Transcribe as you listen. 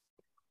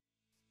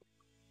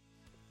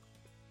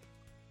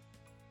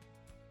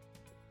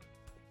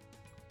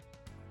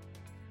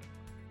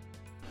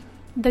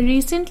The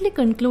recently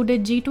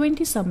concluded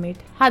G20 summit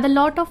had a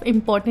lot of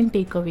important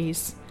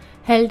takeaways.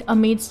 Held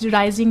amidst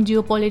rising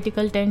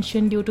geopolitical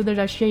tension due to the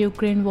Russia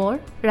Ukraine war,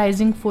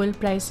 rising fuel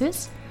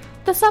prices,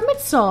 the summit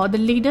saw the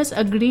leaders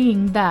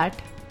agreeing that,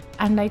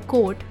 and I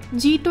quote,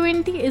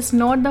 G20 is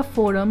not the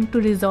forum to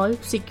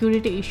resolve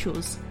security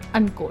issues,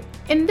 unquote.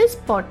 In this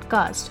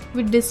podcast,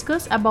 we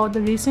discuss about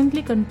the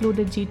recently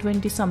concluded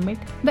G20 summit,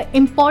 the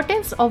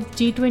importance of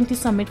G20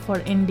 summit for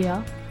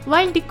India.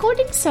 While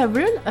decoding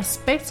several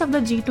aspects of the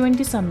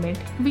G20 summit,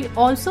 we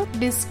also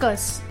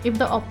discuss if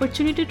the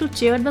opportunity to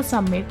chair the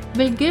summit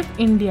will give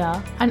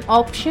India an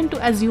option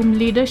to assume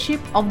leadership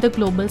of the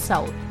global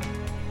south.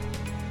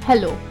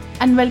 Hello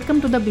and welcome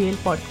to the BL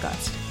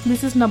podcast.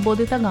 This is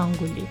Nabodita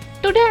Ganguly.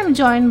 Today I am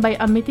joined by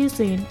Amity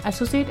Sen,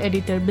 Associate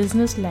Editor,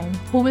 Business Line,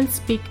 who will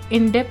speak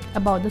in depth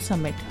about the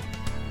summit.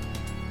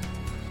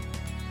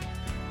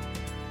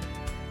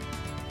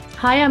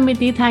 Hi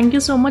Amity, thank you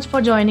so much for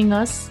joining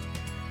us.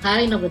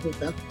 Hi,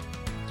 Navadita.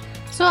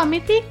 So,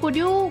 Amity, could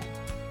you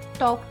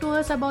talk to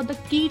us about the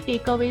key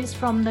takeaways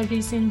from the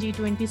recent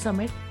G20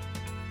 summit?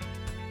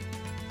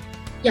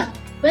 Yeah,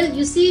 well,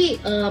 you see,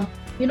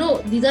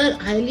 these are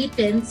highly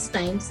tense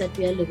times that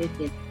we are living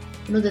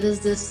in. There is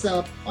this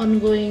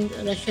ongoing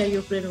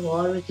Russia-Ukraine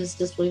war, which is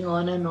just going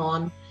on,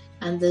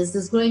 and there's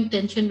this growing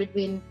tension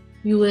between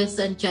US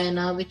and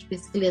China, which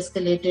basically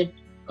escalated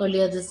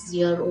earlier this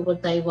year over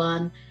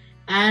Taiwan,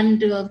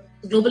 and the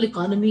global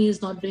economy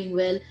is not doing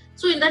well.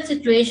 So in that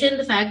situation,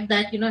 the fact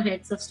that,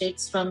 heads of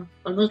states from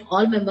almost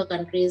all member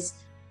countries,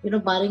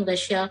 barring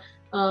Russia,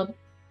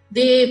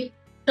 they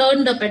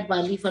turned up at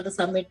Bali for the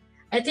summit.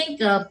 I think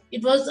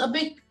it was a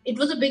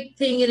big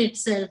thing in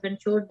itself and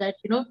showed that,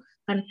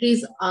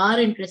 countries are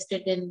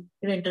interested in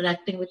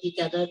interacting with each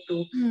other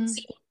to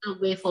see what the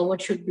way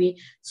forward should be.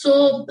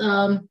 So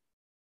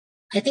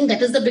I think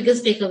that is the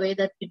biggest takeaway,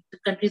 that the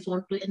countries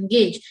want to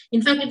engage.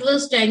 In fact, it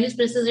was Chinese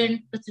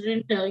President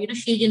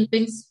Xi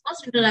Jinping's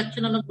first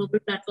interaction on a global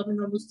platform in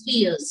almost 3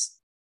 years.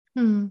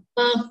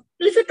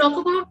 If you talk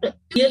about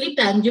really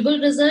tangible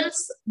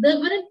results,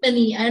 there weren't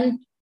many, and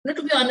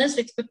to be honest,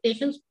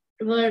 expectations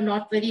were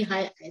not very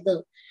high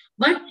either.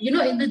 But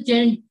in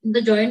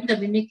the joint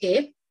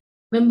communique,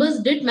 members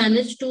did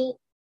manage to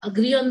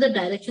agree on the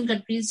direction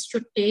countries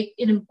should take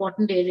in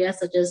important areas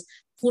such as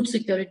food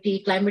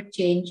security, climate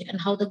change, and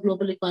how the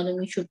global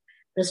economy should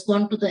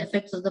respond to the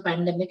effects of the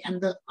pandemic and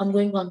the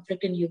ongoing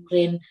conflict in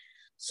Ukraine.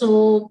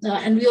 So,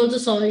 and we also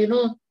saw,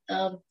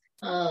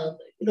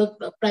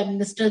 Prime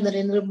Minister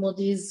Narendra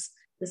Modi's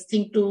this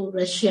thing to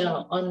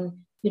Russia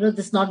on,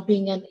 this not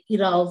being an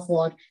era of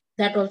war.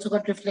 That also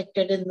got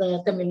reflected in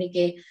the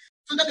communique.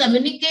 So the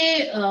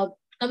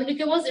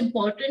communique was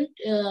important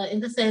in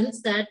the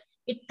sense that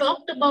it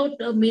talked about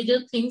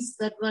major things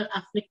that were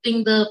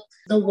afflicting the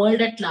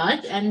world at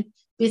large and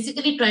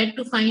basically tried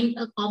to find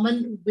a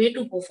common way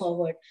to go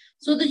forward.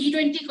 So the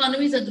G20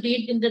 economies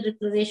agreed in the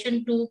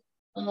declaration to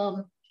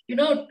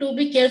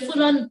be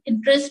careful on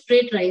interest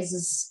rate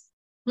rises,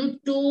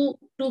 to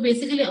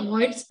basically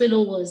avoid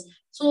spillovers.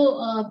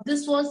 So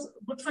this was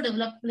good for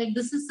development. Like,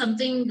 this is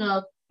something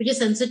which is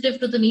sensitive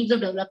to the needs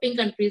of developing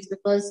countries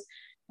because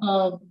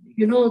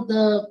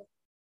the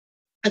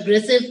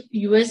aggressive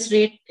US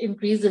rate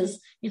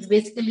increases is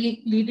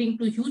basically leading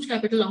to huge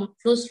capital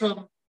outflows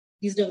from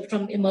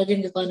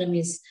emerging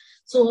economies.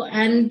 So,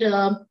 and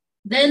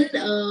then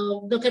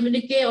the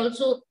communique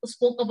also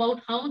spoke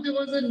about how there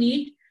was a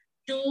need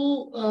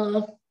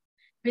to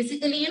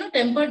basically,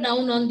 temper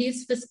down on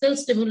these fiscal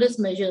stimulus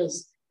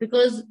measures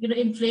because,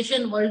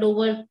 inflation world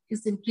over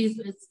is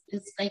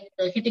like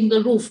hitting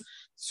the roof.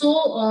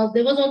 So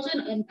there was also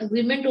an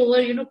agreement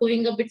over,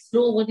 going a bit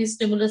slow over these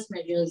stimulus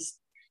measures.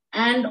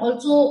 And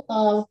also,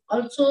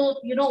 on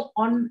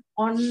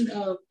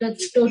the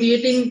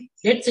deteriorating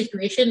debt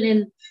situation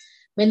in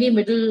many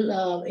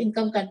middle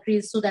income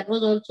countries. So that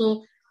was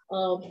also,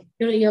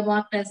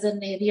 earmarked as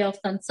an area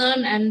of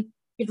concern. And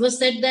it was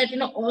said that,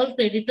 all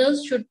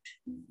creditors should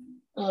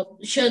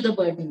share the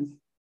burden.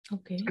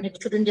 Okay. And it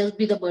shouldn't just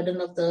be the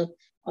burden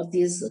of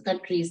these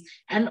countries.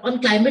 And on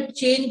climate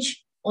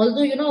change,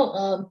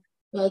 although,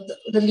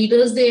 the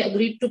leaders, they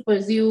agreed to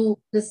pursue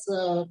this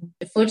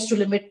efforts to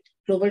limit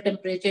global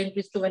temperature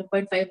increase to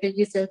 1.5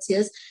 degrees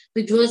Celsius,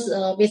 which was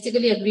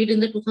basically agreed in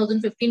the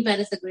 2015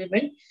 Paris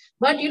Agreement.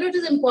 But, it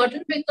is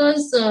important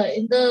because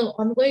in the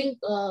ongoing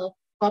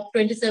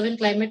COP27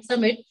 climate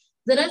summit,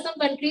 there are some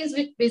countries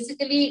which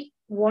basically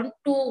want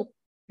to,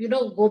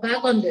 go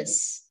back on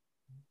this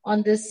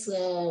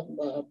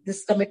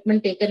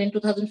commitment taken in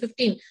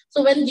 2015.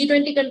 So when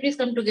G20 countries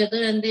come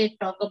together and they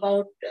talk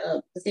about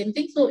the same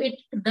thing, so it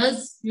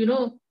does,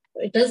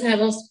 it does have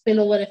a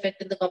spillover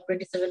effect in the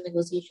COP27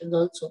 negotiations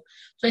also.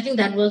 So I think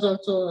that was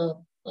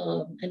also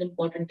an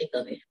important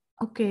takeaway.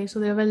 Okay, so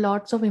there were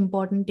lots of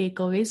important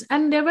takeaways,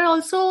 and there were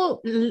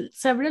also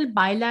several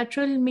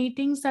bilateral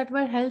meetings that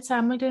were held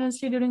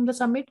simultaneously during the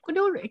summit. Could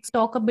you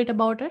talk a bit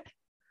about it?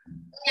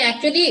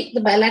 Actually,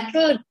 the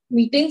bilateral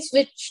meetings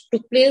which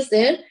took place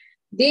there,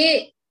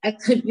 they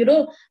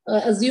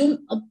assume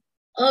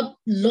a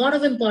lot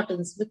of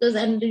importance because,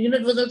 and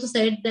it was also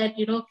said that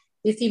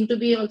they seem to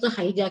be also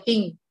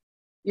hijacking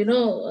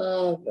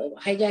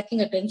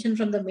attention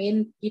from the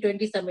main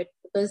G20 summit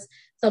because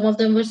some of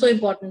them were so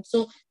important.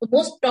 So the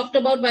most talked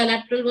about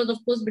bilateral was,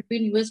 of course,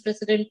 between US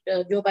President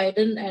Joe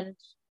Biden and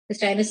his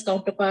Chinese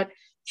counterpart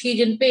Xi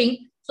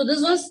Jinping. So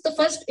this was the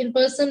first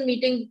in-person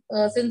meeting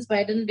since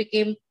Biden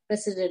became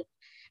president.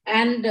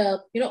 And,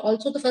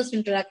 also the first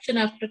interaction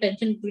after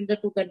tension between the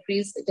two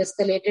countries. It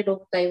escalated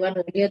over Taiwan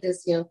earlier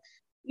this year.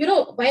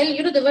 While,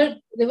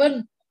 there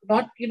were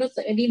not,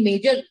 any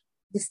major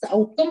this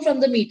outcome from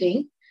the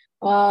meeting,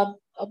 but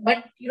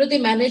they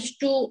managed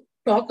to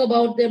talk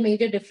about their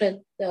major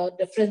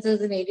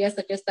differences in areas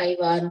such as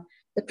Taiwan,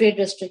 the trade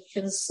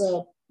restrictions,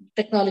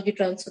 technology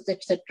transfers,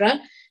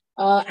 etc.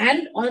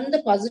 And on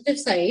the positive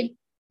side,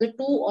 the two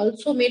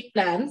also made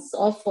plans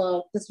of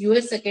this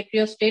U.S.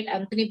 Secretary of State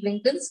Anthony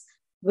Blinken's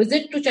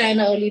visit to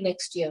China early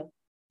next year.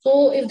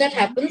 So if that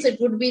happens, it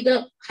would be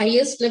the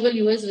highest level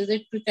U.S.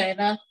 visit to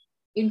China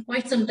in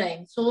quite some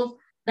time. So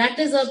that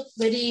is a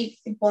very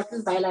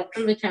important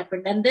bilateral which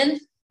happened. And then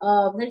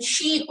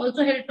she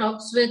also held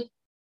talks with,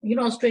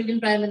 Australian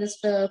Prime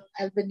Minister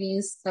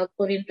Albanese, South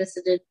Korean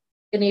President,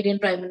 Canadian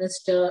Prime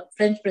Minister,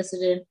 French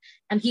President,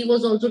 and he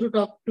was also to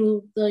talk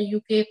to the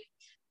UK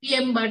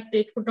PM, but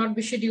it could not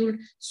be scheduled.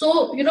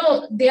 So,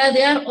 they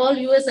are all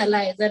US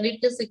allies, and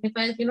it just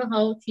signifies,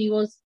 how she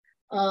was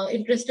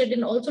interested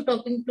in also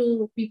talking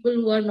to people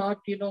who are not,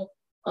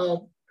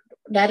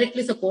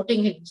 directly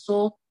supporting him.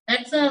 So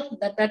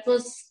that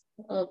was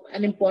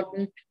an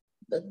important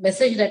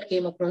message that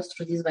came across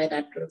through these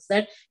bilaterals,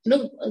 that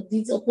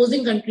these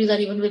opposing countries are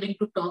even willing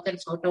to talk and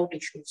sort out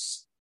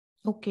issues.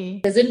 Okay.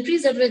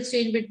 Pleasantries that were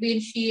exchanged between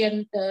she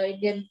and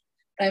Indian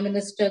Prime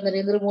Minister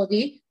Narendra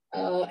Modi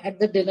at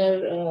the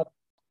dinner,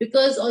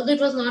 because although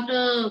it was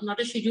not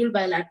a scheduled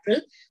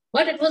bilateral,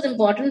 but it was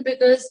important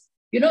because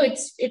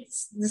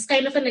it's this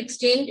kind of an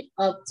exchange,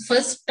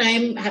 first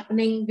time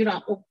happening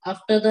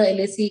after the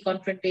LAC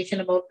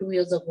confrontation about 2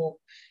 years ago,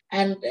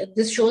 and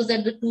this shows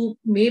that the two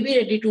may be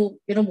ready to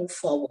move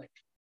forward.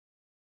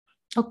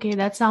 Okay,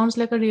 that sounds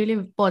like a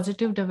really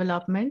positive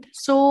development.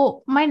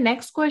 So my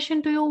next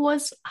question to you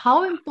was,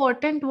 how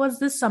important was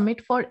this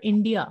summit for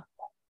India?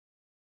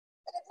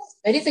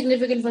 Very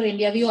significant for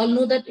India. We all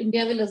know that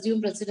India will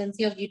assume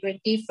presidency of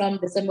G20 from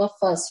December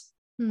 1st.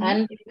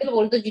 And it will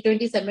hold the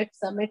G20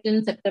 summit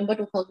in September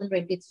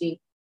 2023.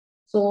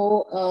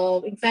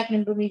 So, in fact,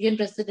 Indonesian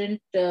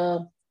President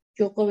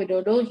Joko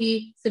Widodo,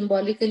 he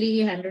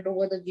symbolically handed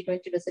over the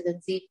G20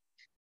 presidency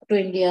to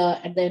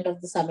India at the end of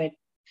the summit.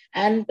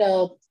 And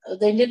the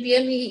Indian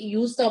PM, he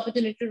used the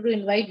opportunity to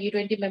invite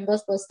G20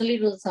 members personally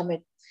to the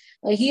summit.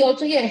 He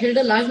held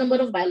a large number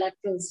of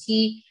bilaterals.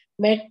 He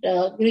met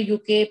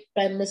UK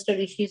Prime Minister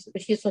Rishi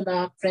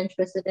Sunak, French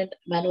President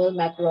Emmanuel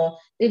Macron,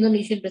 the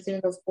Indonesian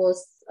President, of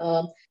course,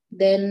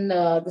 then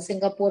the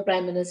Singapore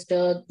Prime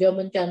Minister,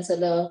 German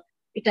Chancellor,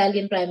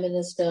 Italian Prime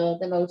Minister,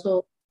 then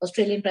also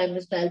Australian Prime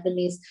Minister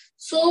Albanese.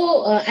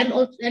 So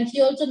and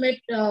he also met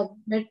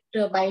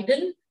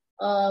Biden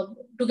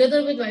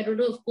together with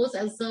Widodo, of course,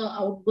 as the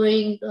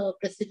outgoing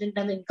president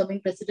and the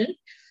incoming president.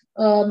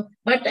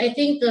 But I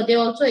think they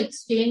also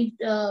exchanged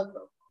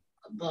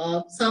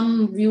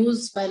some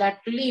views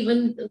bilaterally,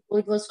 even though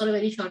it was for a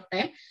very short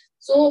time.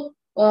 So,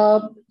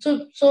 the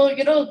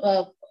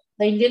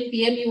Indian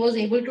PM, he was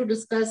able to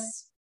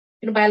discuss,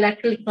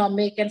 bilateral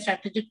economic and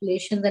strategic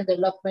relations and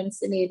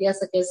developments in areas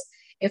such as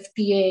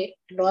FTA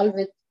and all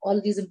with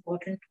all these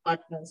important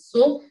partners.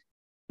 So,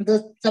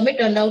 the summit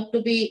turned out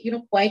to be,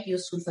 quite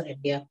useful for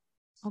India.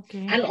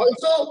 Okay. And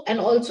also,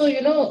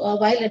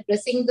 while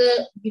addressing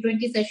the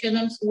G20 session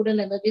on food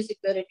and energy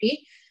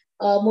security,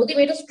 Modi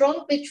made a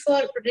strong pitch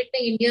for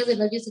protecting India's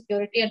energy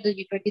security at the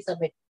G20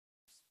 summit.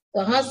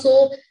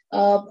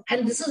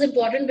 And this is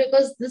important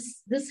because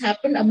this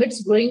happened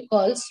amidst growing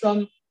calls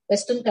from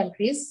Western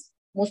countries,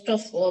 most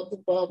of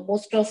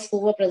who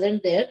were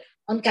present there,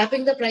 on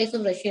capping the price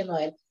of Russian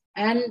oil.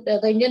 And the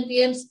Indian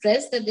PM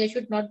stressed that there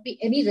should not be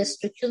any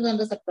restrictions on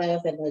the supply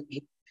of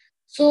energy.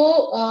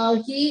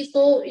 So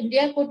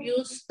India could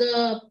use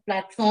the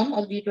platform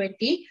of G20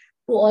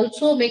 to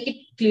also make it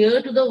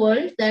clear to the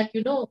world that,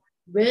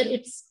 where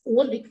its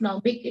own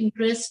economic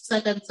interests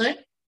are concerned,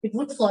 it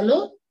would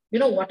follow,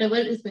 whatever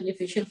is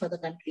beneficial for the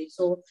country.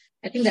 So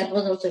I think that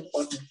was also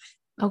important.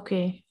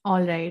 Okay,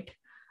 all right.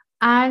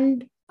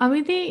 And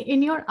Amity,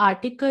 in your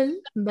article,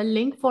 the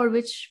link for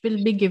which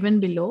will be given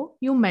below,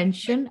 you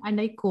mention,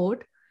 and I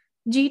quote,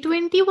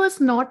 G20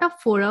 was not a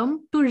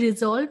forum to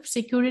resolve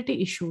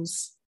security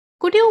issues.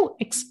 Could you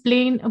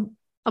explain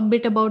a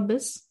bit about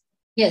this?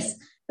 Yes,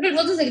 but it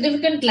was a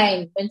significant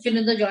line mentioned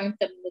in the joint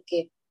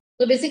communique.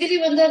 So basically,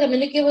 when the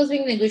communique was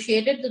being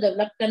negotiated, the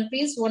developed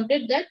countries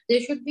wanted that there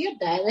should be a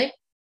direct,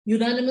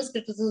 unanimous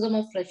criticism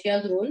of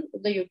Russia's role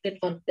in the Ukraine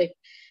conflict,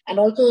 and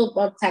also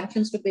about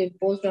sanctions to be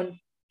imposed on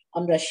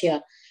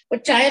Russia.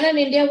 But China and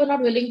India were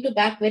not willing to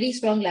back very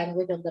strong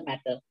language on the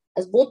matter,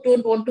 as both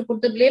don't want to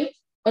put the blame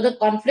for the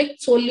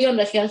conflict solely on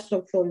Russia's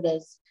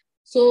shoulders.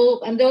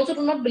 So, and they also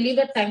do not believe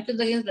that sanctions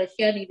against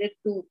Russia are needed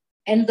to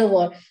end the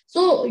war.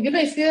 So,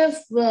 if you have,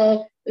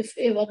 if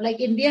like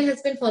India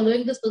has been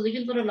following this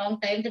position for a long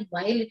time, that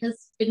while it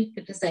has been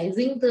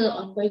criticizing the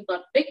ongoing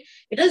conflict,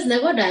 it has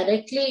never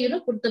directly,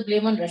 put the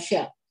blame on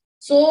Russia.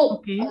 So,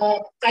 Okay.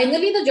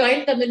 finally, the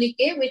joint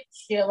communique, which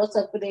was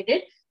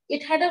circulated,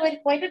 it had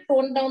quite a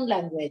toned down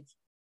language.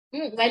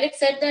 While it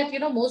said that,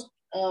 most,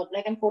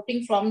 like I'm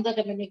quoting from the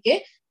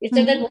communique, it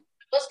said that Hmm. most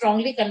members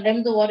strongly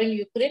condemned the war in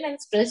Ukraine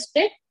and stressed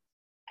it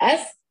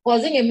as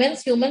causing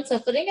immense human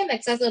suffering and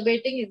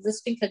exacerbating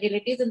existing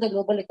fragilities in the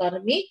global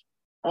economy.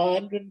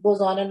 And it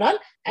goes on and on.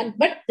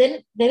 But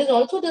then there is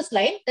also this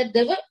line that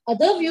there were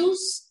other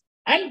views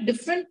and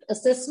different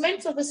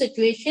assessments of the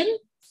situation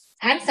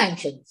and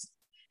sanctions.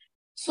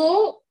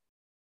 So,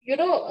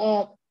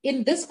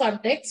 in this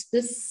context,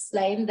 this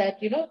line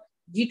that,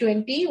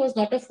 G20 was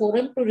not a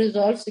forum to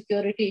resolve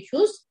security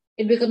issues,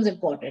 it becomes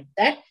important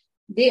that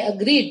they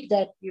agreed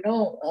that,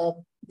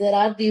 there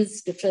are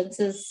these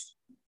differences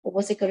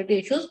over security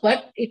issues,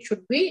 but it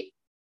should be,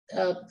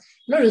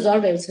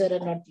 resolved elsewhere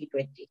and not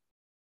G20.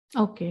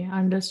 Okay,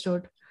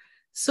 understood.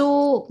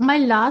 So, my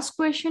last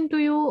question to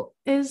you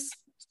is,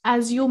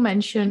 as you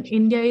mentioned,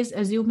 India is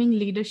assuming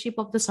leadership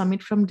of the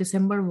summit from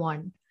December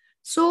 1.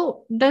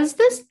 So, does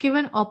this give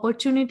an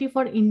opportunity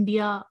for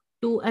India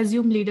to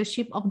assume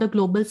leadership of the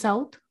global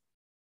south?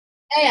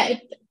 Yeah,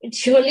 it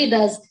surely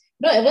does.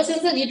 Ever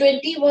since the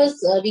G20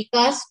 was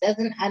recast as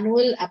an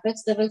annual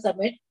apex level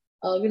summit,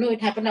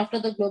 it happened after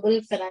the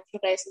global financial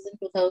crisis in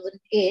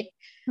 2008.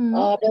 Hmm.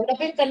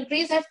 Developing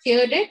countries have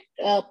chaired it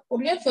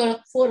only on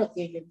four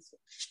occasions.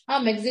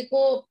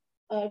 Mexico,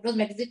 it was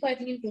Mexico, I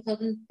think, in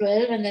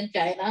 2012, and then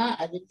China,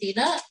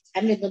 Argentina,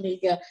 and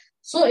Indonesia.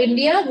 So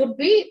India would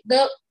be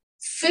the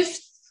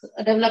fifth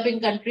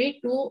developing country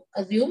to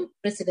assume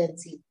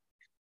presidency.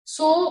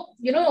 So,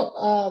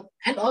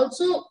 and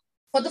also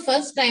for the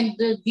first time,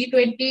 the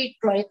G20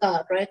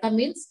 Troika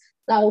means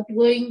the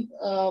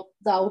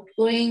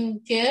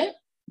outgoing chair,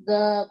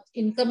 the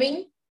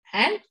incoming,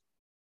 and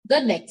the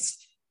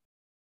next.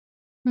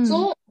 Hmm.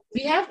 So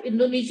we have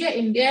Indonesia,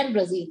 India, and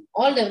Brazil,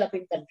 all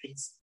developing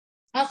countries.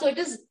 So it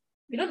is,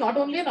 not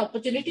only an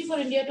opportunity for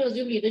India to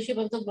assume leadership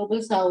of the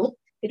global south,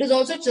 it is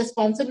also its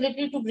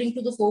responsibility to bring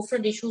to the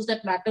forefront issues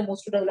that matter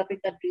most to developing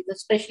countries,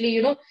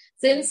 especially,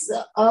 since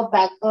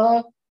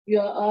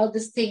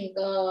this thing,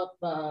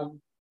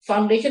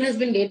 foundation has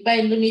been laid by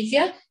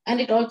Indonesia, and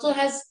it also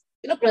has,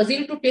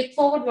 Brazil to take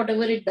forward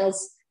whatever it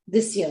does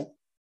this year.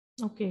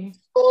 Okay.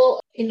 So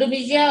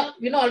Indonesia,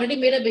 already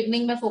made a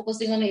beginning by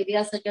focusing on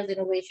areas such as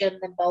innovation,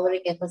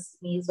 empowering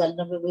MSMEs,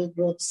 vulnerable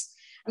groups,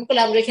 and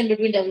collaboration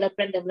between developed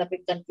and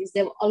developing countries.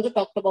 They've also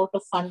talked about a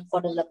fund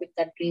for developing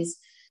countries.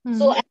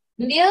 So Hmm.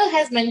 India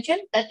has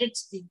mentioned that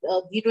its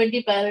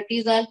G20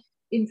 priorities are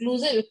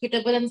inclusive,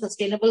 equitable, and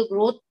sustainable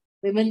growth,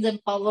 women's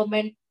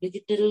empowerment,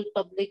 digital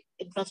public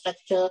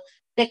infrastructure,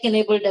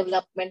 tech-enabled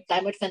development,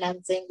 climate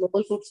financing,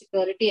 global food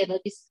security,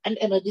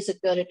 energy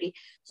security.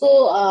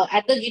 So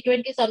at the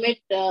G20 summit,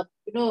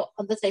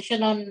 on the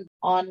session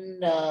on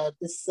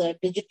this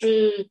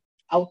digital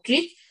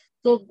outreach,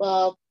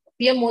 so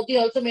PM Modi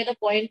also made a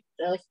point.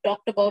 He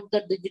talked about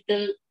the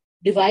digital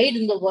divide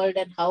in the world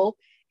and how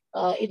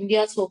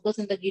India's focus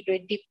in the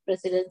G20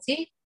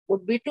 presidency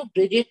would be to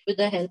bridge it with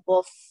the help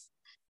of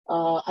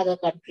other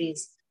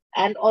countries.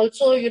 And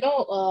also,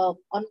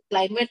 on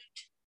climate,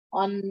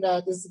 on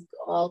this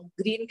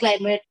green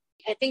climate,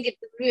 I think it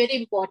will be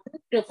very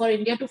important for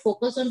India to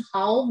focus on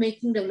how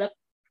making developed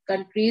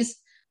countries,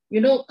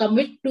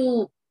 commit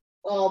to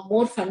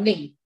more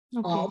funding,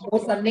 Okay.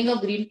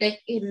 of green tech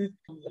in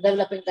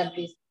developing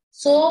countries.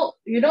 So,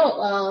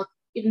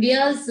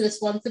 India's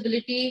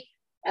responsibility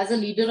as a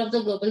leader of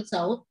the global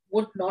south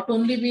would not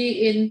only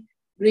be in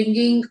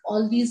bringing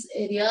all these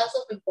areas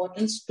of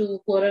importance to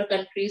poorer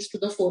countries to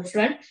the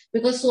forefront,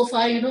 because so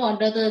far,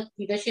 under the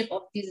leadership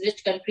of these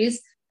rich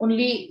countries,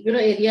 only,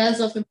 areas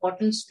of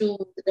importance to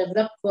the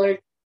developed world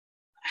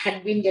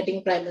had been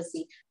getting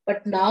primacy.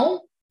 But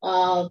now,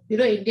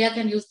 India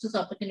can use this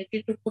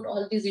opportunity to put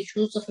all these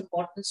issues of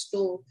importance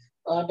to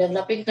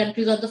developing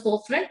countries on the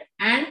forefront,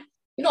 and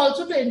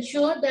also to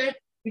ensure that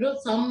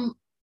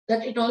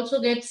that it also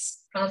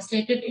gets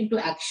translated into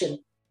action,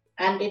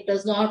 and it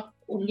does not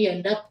only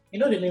end up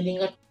remaining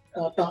a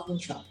talking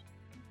shop.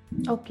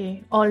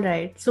 Okay. All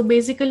right. So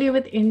basically,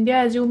 with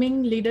India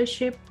assuming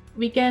leadership,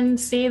 we can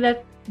say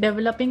that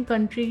developing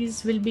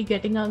countries will be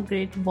getting a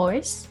great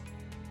voice.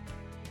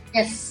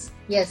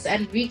 Yes,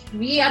 and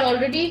we are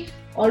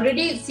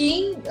already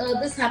seeing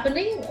this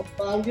happening.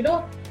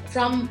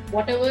 From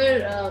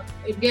whatever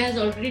India has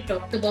already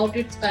talked about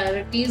its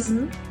priorities,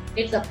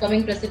 its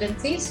upcoming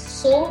presidencies.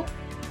 So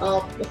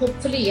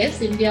hopefully,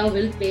 yes, India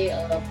will play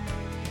a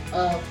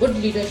good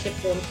leadership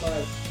role for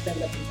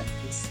developing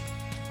countries.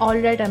 All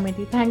right,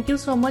 Amity. Thank you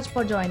so much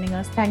for joining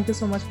us. Thank you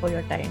so much for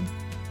your time.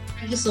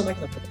 Thank you so much,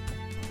 Dr.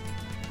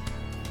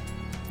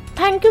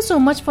 Thank you so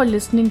much for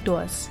listening to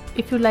us.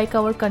 If you like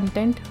our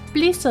content,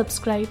 please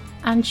subscribe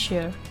and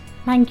share.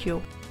 Thank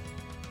you.